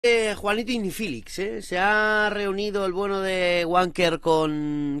Juanito y Felix, se ha reunido el bueno de Wanker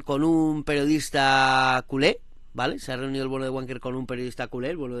con un periodista culé, ¿vale? Se ha reunido el bueno de Wanker con un periodista culé,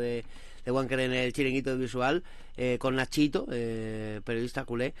 el bueno de Wanker en el chiringuito visual, con Nachito, periodista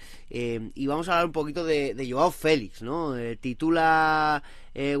culé, y vamos a hablar un poquito de Joao Félix, ¿no? Titula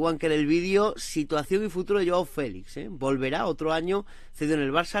Wanker el vídeo "Situación y futuro de Joao Félix", volverá otro año cedido en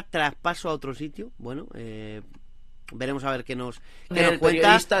el Barça, traspaso a otro sitio. Bueno, veremos a ver qué nos cuenta.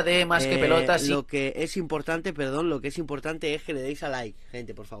 Periodista de Más que Pelotas. Lo que es importante, lo que es importante es que le deis a like,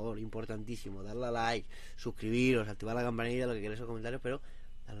 gente, por favor, importantísimo, darle a like, suscribiros, activar la campanita, lo que queráis en comentarios, pero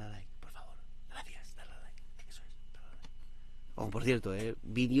darle a like, por favor, gracias, darle a like, eso es, darle a like. Como por cierto,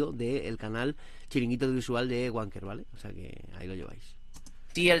 vídeo del canal Chiringuito Visual de Wanker, ¿vale? O sea que ahí lo lleváis.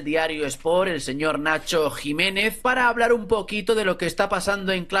 Sí, el diario Sport, el señor Nacho Jiménez, para hablar un poquito de lo que está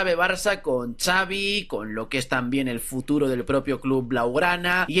pasando en clave Barça con Xavi, con lo que es también el futuro del propio club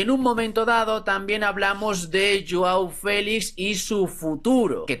blaugrana, y en un momento dado también hablamos de Joao Félix y su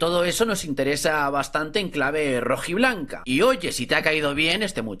futuro, que todo eso nos interesa bastante en clave rojiblanca. Y oye, si te ha caído bien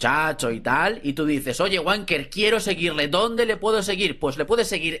este muchacho y tal, y tú dices, oye Wanker, quiero seguirle, ¿dónde le puedo seguir? Pues le puedes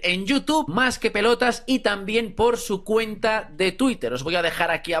seguir en YouTube, Más que Pelotas, y también por su cuenta de Twitter. Os voy a dejar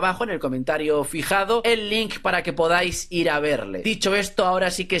aquí abajo en el comentario fijado el link para que podáis ir a verle. Dicho esto,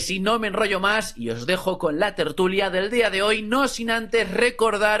 ahora sí que sí, no me enrollo más y os dejo con la tertulia del día de hoy, no sin antes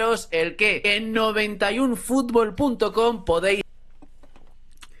recordaros el que en 91futbol.com podéis...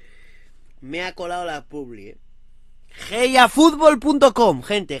 Me ha colado la publi, heiafutbol.com,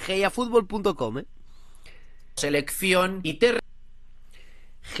 gente, heiafutbol.com, selección y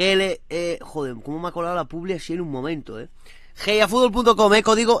joder, cómo me ha colado la publi así en un momento, heiafutbol.com,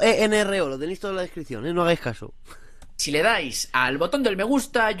 código ENRO, lo tenéis todo en la descripción, no hagáis caso. Si le dais al botón del me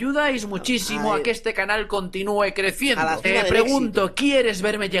gusta, ayudáis muchísimo a que este canal continúe creciendo. Te pregunto, ¿quieres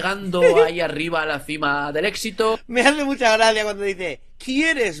verme llegando ahí arriba a la cima del éxito? Me hace mucha gracia cuando dice,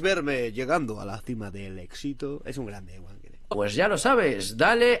 ¿quieres verme llegando a la cima del éxito? Es un grande, Juan. Pues ya lo sabes,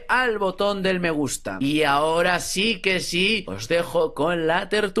 dale al botón del me gusta. Y ahora sí que sí, os dejo con la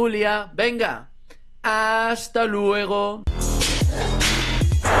tertulia. Venga, hasta luego.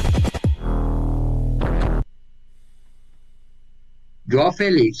 Joao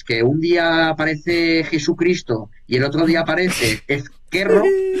Félix, que un día aparece Jesucristo y el otro día aparece Ezquerro,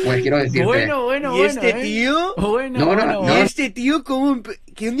 pues quiero decirte... Bueno, ¿y este tío? No. ¿Y este tío cómo?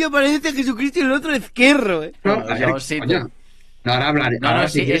 Que un día aparece Jesucristo y el otro Ezquerro, No, a ver, coño. No, ahora hablaré. Ahora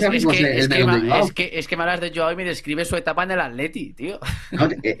sí, si es que me hablas de Joao y me describes su etapa en el Atleti, tío. No,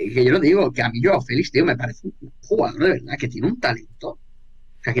 que yo lo digo, que a mí Joao Félix, tío, me parece un jugador de verdad que tiene un talento. O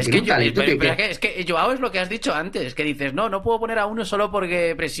sea, que tiene un talento es que Joao es lo que has dicho antes, que dices, no puedo poner a uno solo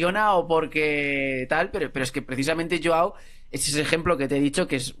porque presiona o porque tal, pero es que precisamente Joao es ese ejemplo que te he dicho,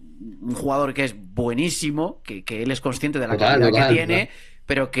 que es un jugador que es buenísimo, que él es consciente de la calidad que tiene,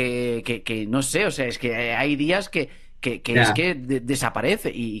 pero que no sé, o sea, es que hay días que es que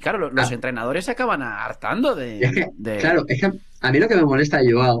desaparece y claro, los entrenadores se acaban hartando de... Claro, es que a mí lo que me molesta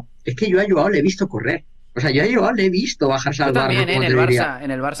de Joao es que yo a Joao le he visto correr. O sea, yo a Joao le he visto bajarse al barro. En el Barça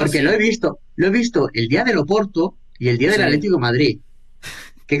porque sí. Lo he visto el día del Oporto y el día del Atlético de Madrid.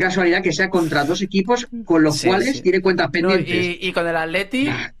 Qué casualidad que sea contra dos equipos con los cuales tiene cuentas pendientes. Y con el Atleti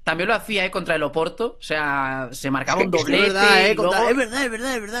también lo hacía contra el Oporto. O sea, se marcaba un doblete. Es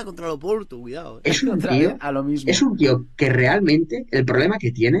verdad, contra el Oporto, cuidado. Es un tío que realmente el problema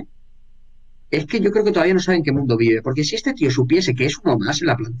que tiene es que yo creo que todavía no sabe en qué mundo vive. Porque si este tío supiese que es uno más en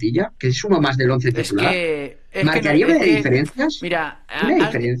la plantilla, que es uno más del 11 titular, ¿marcaría una diferencias? Mira,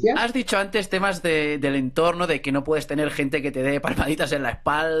 has dicho antes temas del entorno, de que no puedes tener gente que te dé palmaditas en la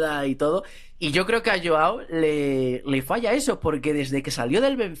espalda y todo. Y yo creo que a Joao le falla eso, porque desde que salió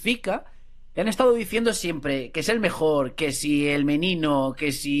del Benfica le han estado diciendo siempre que es el mejor, que si el menino,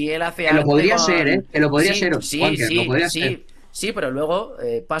 que si él hace algo. Que lo podría ser, que lo podría ser. Sí, pero luego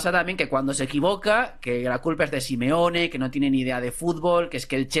pasa también que cuando se equivoca, que la culpa es de Simeone, que no tiene ni idea de fútbol, que es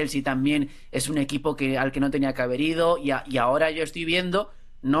que el Chelsea también es un equipo al que no tenía que haber ido, y ahora yo estoy viendo,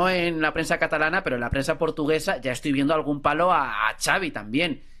 no en la prensa catalana, pero en la prensa portuguesa ya estoy viendo algún palo a Xavi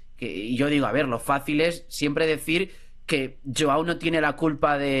también. Y yo digo, a ver, lo fácil es siempre decir que Joao no tiene la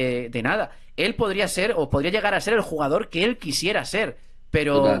culpa de nada. Él podría ser, o podría llegar a ser el jugador que él quisiera ser,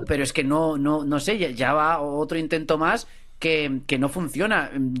 pero es que no sé, ya va otro intento más que no funciona.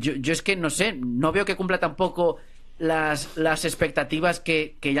 Yo es que no sé, no veo que cumpla tampoco las expectativas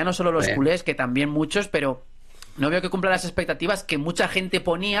que ya no solo los culés, que también muchos, pero no veo que cumpla las expectativas que mucha gente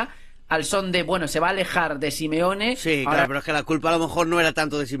ponía al son de, bueno, se va a alejar de Simeone. Sí, ahora, claro, pero es que la culpa a lo mejor no era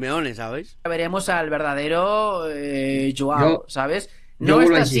tanto de Simeone, ¿sabes? Veremos al verdadero Joao, ¿sabes? Yo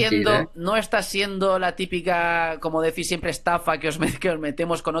vuelvo a insistir, no está siendo la típica, como decís siempre, estafa que os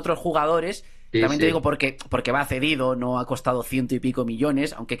metemos con otros jugadores. Sí, También te sí. digo porque va cedido, no ha costado 100 y pico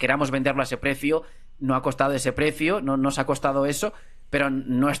millones, aunque queramos venderlo a ese precio, no ha costado ese precio, no nos ha costado eso, pero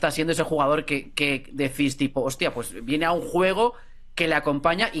no está siendo ese jugador que decís tipo, hostia, pues viene a un juego que le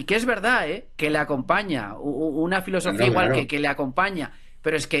acompaña, y que es verdad, que le acompaña, una filosofía Claro, igual claro. que le acompaña.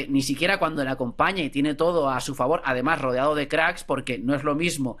 Pero es que ni siquiera cuando le acompaña y tiene todo a su favor, además rodeado de cracks, porque no es lo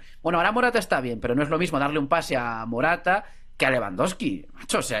mismo. Bueno, ahora Morata está bien, pero no es lo mismo darle un pase a Morata que a Lewandowski.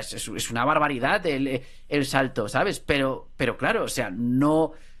 Macho, o sea, es una barbaridad el salto, ¿sabes? Pero claro, o sea,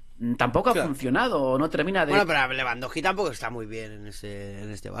 no. Tampoco ha funcionado, no termina de. Bueno, pero Lewandowski tampoco está muy bien en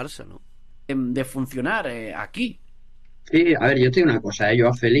este Barça, ¿no? De funcionar aquí. Sí, a ver, yo te digo una cosa,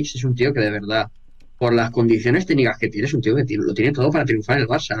 Joao Félix es un tío que de verdad, por las condiciones técnicas que tiene, es un tío que lo tiene todo para triunfar en el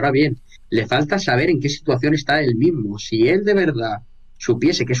Barça. Ahora bien, le falta saber en qué situación está él mismo. Si él de verdad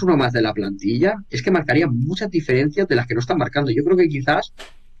supiese que es uno más de la plantilla, es que marcaría muchas diferencias de las que no están marcando. Yo creo que quizás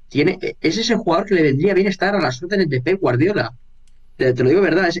es ese jugador que le vendría bien estar a las órdenes de Pep Guardiola. Te lo digo de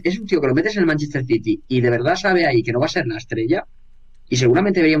verdad, es un tío que lo metes en el Manchester City y de verdad sabe ahí que no va a ser la estrella, y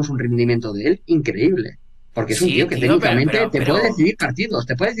seguramente veríamos un rendimiento de él increíble. Porque es un Sí, tío que tío, técnicamente te puede decidir partidos,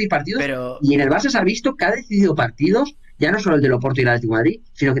 pero y en el Barça se ha visto que ha decidido partidos, ya no solo el del Oporto y el Atlético de Madrid,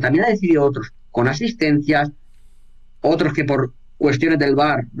 sino que también ha decidido otros, con asistencias, otros que por cuestiones del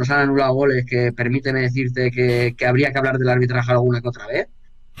VAR nos han anulado goles, que permíteme decirte que habría que hablar del arbitraje alguna que otra vez.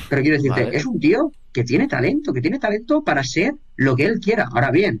 Pero quiero decirte, vale. es un tío que tiene talento para ser lo que él quiera.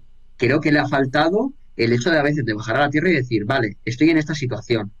 Ahora bien, creo que le ha faltado el hecho de a veces de bajar a la tierra y decir, vale, estoy en esta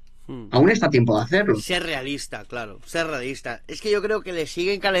situación. Aún está a tiempo de hacerlo. Ser realista, claro, ser realista. Es que yo creo que le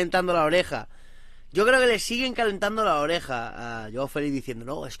siguen calentando la oreja. Yo creo que le siguen calentando la oreja a Joao Félix diciendo,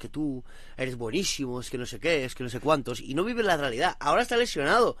 no, es que tú eres buenísimo, es que no sé qué, es que no sé cuántos. Y no vive la realidad. Ahora está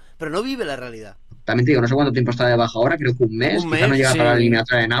lesionado, pero no vive la realidad. También te digo, no sé cuánto tiempo está de baja ahora, creo que un mes, Un quizás no mes, llega para la sí.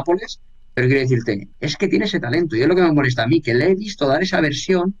 eliminatoria de Nápoles, pero quiero decirte, es que tiene ese talento, y es lo que me molesta a mí, que le he visto dar esa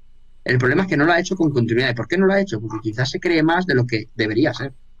versión. El problema es que no lo ha hecho con continuidad. ¿Y por qué no lo ha hecho? Porque quizás se cree más de lo que debería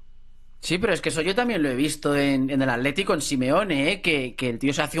ser. Sí, pero es que eso yo también lo he visto en el Atlético, en Simeone, que el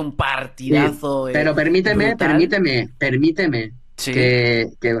tío se hace un partidazo Pero brutal. permíteme Sí,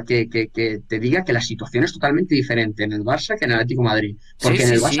 que te diga que la situación es totalmente diferente en el Barça que en el Atlético de Madrid. sí, Porque en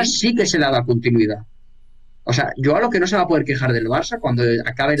sí, el Barça sí. sí que se le da continuidad. O sea, yo a lo que no se va a poder quejar del Barça cuando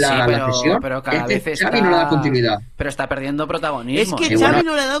acabe Sí, la cesión pero es cada que vez Xavi no le da está. continuidad. Pero está perdiendo Es protagonismo, que Y bueno, Xavi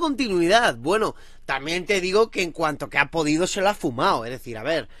no le ha dado continuidad. Bueno, también te digo que en cuanto que ha podido se lo ha fumado. Es decir, a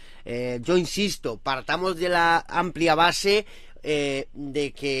ver, yo insisto, partamos de la amplia base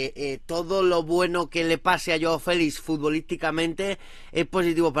de que todo lo bueno que le pase a Joao Félix futbolísticamente es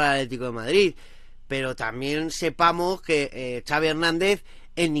positivo para el Atlético de Madrid. Pero también sepamos que Xavi Hernández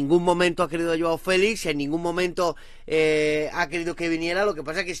en ningún momento ha querido a Joao Félix, en ningún momento ha querido que viniera. Lo que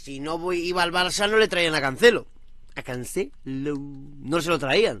pasa es que si no iba al Barça no le traían a Cancelo. A Cancelo no se lo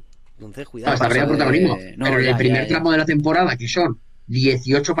traían. Entonces, no, cuidado. está perdiendo protagonismo. Pero No, en el ya, primer ya, ya. tramo de la temporada, que son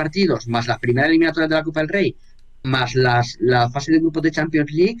 18 partidos, más las primeras eliminatorias de la Copa del Rey, más la fase de grupos de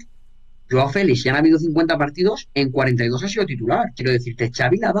Champions League, Joao Félix, ya han habido 50 partidos, en 42 ha sido titular. Quiero decirte,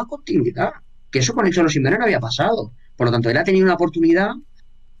 Xavi le ha dado continuidad. Que eso con el Cholo Simeone no había pasado. Por lo tanto, él ha tenido una oportunidad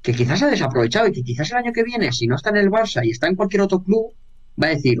que quizás ha desaprovechado y que quizás el año que viene, si no está en el Barça y está en cualquier otro club, va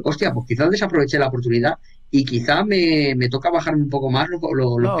a decir, hostia, pues quizás desaproveché la oportunidad y quizás me toca bajarme un poco más los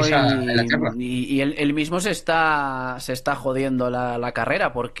No, pies en la tierra. y él mismo se está jodiendo la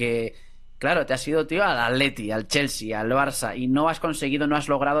carrera porque, claro, te has ido, tío, al Atleti, al Chelsea, al Barça y no has conseguido, no has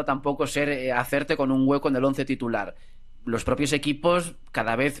logrado tampoco hacerte con un hueco en el once titular. Los propios equipos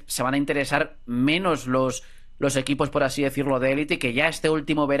cada vez se van a interesar menos los equipos, por así decirlo, de élite, que ya este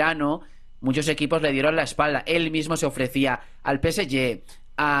último verano muchos equipos le dieron la espalda. Él mismo se ofrecía al PSG,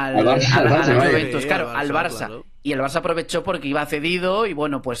 Al Barça, a al a Barça, la vaya. Juventus, Sí, al claro, al Barça, Barça. claro. Y el Barça aprovechó porque iba cedido y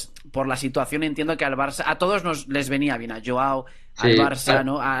bueno, pues por la situación entiendo que al Barça, a todos les venía bien, a Joao, al Sí, Barça,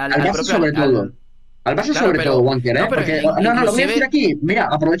 ¿no? al Al Barça propio, sobre todo. Al Barça claro, sobre todo, pero, Wanker, no, ¿eh? pero Porque, no, lo voy a decir inclusive, aquí. Mira,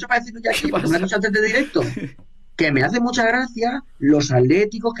 aprovecho para decirlo ya ¿qué aquí, porque me has pasa? dicho antes de directo, que me hace mucha gracia los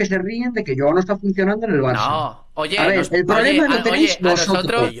atléticos que se ríen de que Joao no está funcionando en el Barça. No, A oye, ver, el problema lo tenéis a vosotros. Que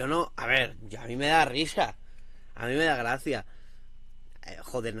nosotros, yo no. A ver, a mí me da risa. A mí me da gracia.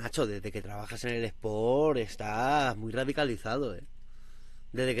 Joder, Nacho, desde que trabajas en el Sport estás muy radicalizado, ¿eh?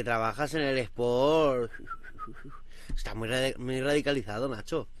 Desde que trabajas en el Sport estás muy radicalizado,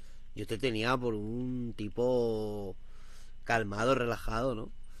 Nacho. Yo te tenía por un tipo calmado, relajado,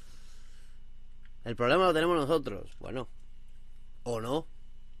 ¿no? El problema lo tenemos nosotros. Bueno, o no.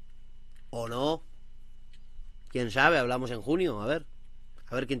 O no. Quién sabe, hablamos en junio, a ver.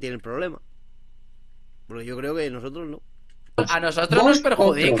 A ver quién tiene el problema. Porque yo creo que nosotros no. A nosotros nos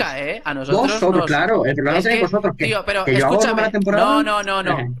perjudica, ¿eh? A nosotros nos... Claro, el problema lo tenéis vosotros. Tío, pero que escúchame. Temporada...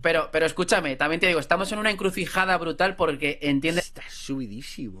 No. Pero escúchame, también te digo, estamos en una encrucijada brutal porque entiende... Está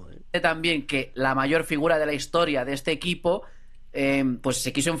subidísimo, también que la mayor figura de la historia de este equipo, pues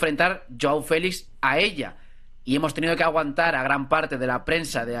se quiso enfrentar Joao Félix a ella. Y hemos tenido que aguantar a gran parte de la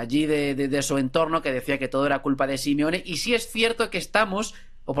prensa de allí, de su entorno, que decía que todo era culpa de Simeone. Y sí es cierto que estamos,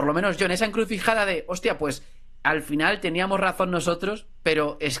 o por lo menos yo, en esa encrucijada de, hostia, pues al final teníamos razón nosotros,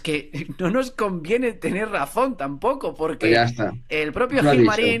 pero es que no nos conviene tener razón tampoco, porque pues ya está. El propio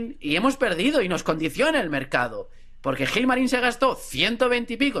Gilmarín, y hemos perdido y nos condiciona el mercado, porque Gilmarín se gastó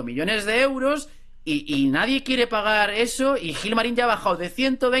 120 y pico millones de euros y nadie quiere pagar eso, y Gilmarín ya ha bajado de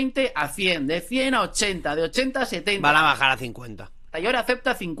 120 a 100, de 100 a 80, de 80 a 70. Van a bajar a 50. Y ahora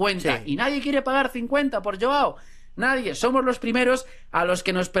acepta 50, sí. Y nadie quiere pagar 50 por Joao. Nadie. Somos los primeros a los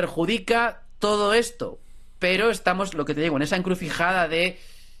que nos perjudica todo esto. Pero estamos, lo que te digo, en esa encrucijada de...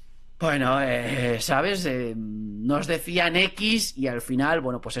 Bueno, ¿sabes? Nos decían X y al final,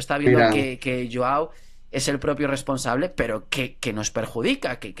 bueno, pues está viendo que Joao es el propio responsable, pero que nos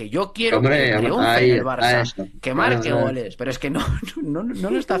perjudica, que yo quiero que triunfe en el Barça, que marque goles, pero es que no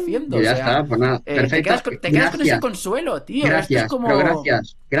lo está haciendo. Ya está, pues nada, perfecto. Te quedas con ese consuelo, tío. Gracias, es como... pero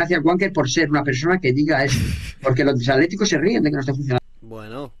gracias, Wanker, por ser una persona que diga eso, porque los atléticos se ríen de que no esté funcionando.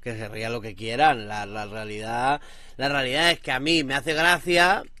 Bueno, que se rían lo que quieran. La realidad es que a mí me hace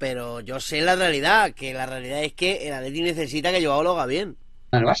gracia, pero yo sé la realidad es que el Atleti necesita que Joao lo haga bien.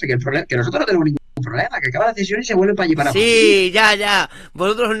 El Barça, que nosotros no tenemos ningún problema, que acaba la sesión y se vuelve para allí para Sí, ya.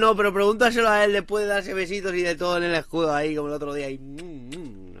 Vosotros no, pero pregúntaselo a él después de darse besitos y de todo en el escudo ahí, como el otro día.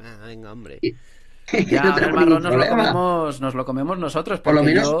 Venga, hombre. Ya, no el marrón nos lo comemos nosotros. Por lo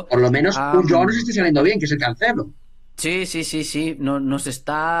menos un Joao nos esté saliendo bien, que es el Cancelo. Sí. No, nos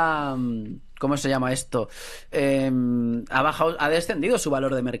está... ¿Cómo se llama esto? Ha descendido su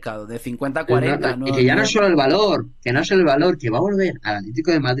valor de mercado de 50 a 40. Y que ya no es solo el valor, que va a volver al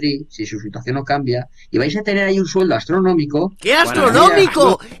Atlético de Madrid si su situación no cambia y vais a tener ahí un sueldo astronómico. ¡Qué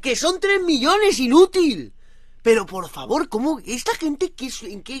astronómico! ¡Que son 3 millones, inútil! Pero por favor, ¿cómo? ¿Esta gente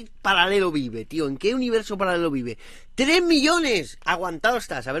en qué paralelo vive, tío? ¿En qué universo paralelo vive? 3 millones. Aguantado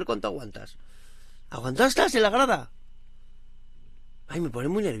estás, a ver cuánto aguantas. ¿Aguantado estás en la grada? Ay, me pone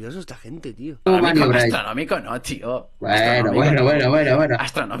muy nervioso esta gente, tío. Astronómico no, tío. Bueno.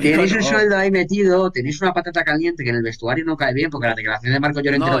 Astronómico tenéis un sueldo ahí metido, tenéis una patata caliente que en el vestuario no cae bien, porque la declaración de Marco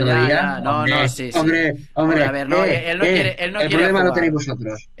Llorente el otro día... Hombre, a ver, no, él no quiere el problema jugar. lo tenéis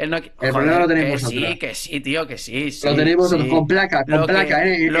vosotros. El problema lo tenéis vosotros. Que sí, tío, que sí. Lo tenéis vosotros con placa,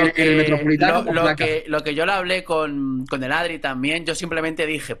 en el Metropolitano con placa. Lo que yo lo hablé con el Adri también, yo simplemente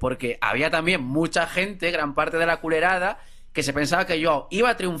dije, porque había también mucha gente, gran parte de la culerada, que se pensaba que yo iba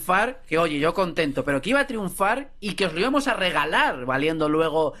a triunfar, que oye, yo contento, pero que iba a triunfar y que os lo íbamos a regalar, valiendo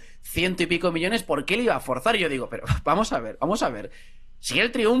luego 100 y pico millones, porque él iba a forzar. Y yo digo, pero vamos a ver. Si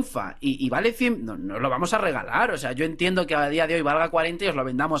él triunfa y vale 100, no lo vamos a regalar. O sea, yo entiendo que a día de hoy valga 40 y os lo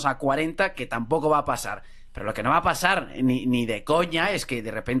vendamos a 40, que tampoco va a pasar. Pero lo que no va a pasar ni de coña es que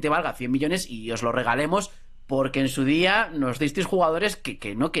de repente valga 100 millones y os lo regalemos porque en su día nos disteis jugadores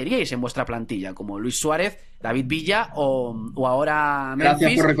que no queríais en vuestra plantilla, como Luis Suárez, David Villa o ahora Memphis.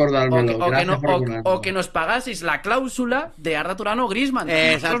 Gracias por recordármelo. O que nos pagaseis la cláusula de Arda Turán o Griezmann.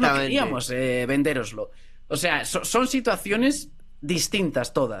 Nosotros no queríamos venderoslo. O sea, son situaciones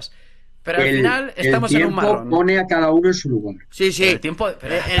distintas todas. Pero al final estamos en un marrón. El tiempo pone a cada uno en su lugar. Sí. El tiempo... a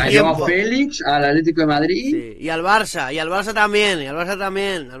Joao Félix, al Atlético de Madrid... Sí. Y al Barça también.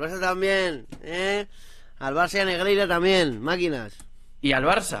 Al Barça y a Negreira también, máquinas. ¿Y al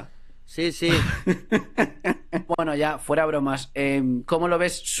Barça? Sí. Bueno, ya, fuera bromas. ¿Cómo lo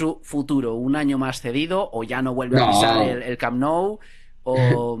ves su futuro? ¿Un año más cedido? ¿O ya no vuelve a pisar el Camp Nou?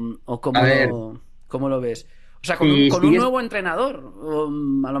 ¿O cómo lo ves? O sea, con un nuevo entrenador.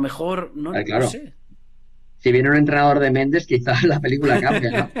 A lo mejor, no sé. Si viene un entrenador de Méndez, quizás la película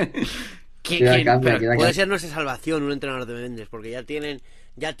cambia, ¿no? Puede ser nuestra salvación un entrenador de Méndez, porque ya tienen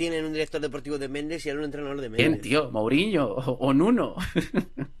un director deportivo de Méndez y ahora un entrenador de Méndez. Bien, tío, Mourinho o Nuno.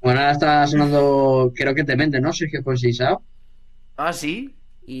 Bueno, ahora está sonando, creo que de Méndez, ¿no? Sergio Conceição. Ah, sí.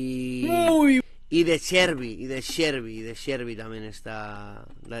 Y de Sherby también está.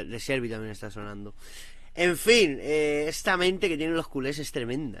 De Sherby también está sonando. En fin, esta mente que tienen los culés es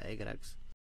tremenda, cracks.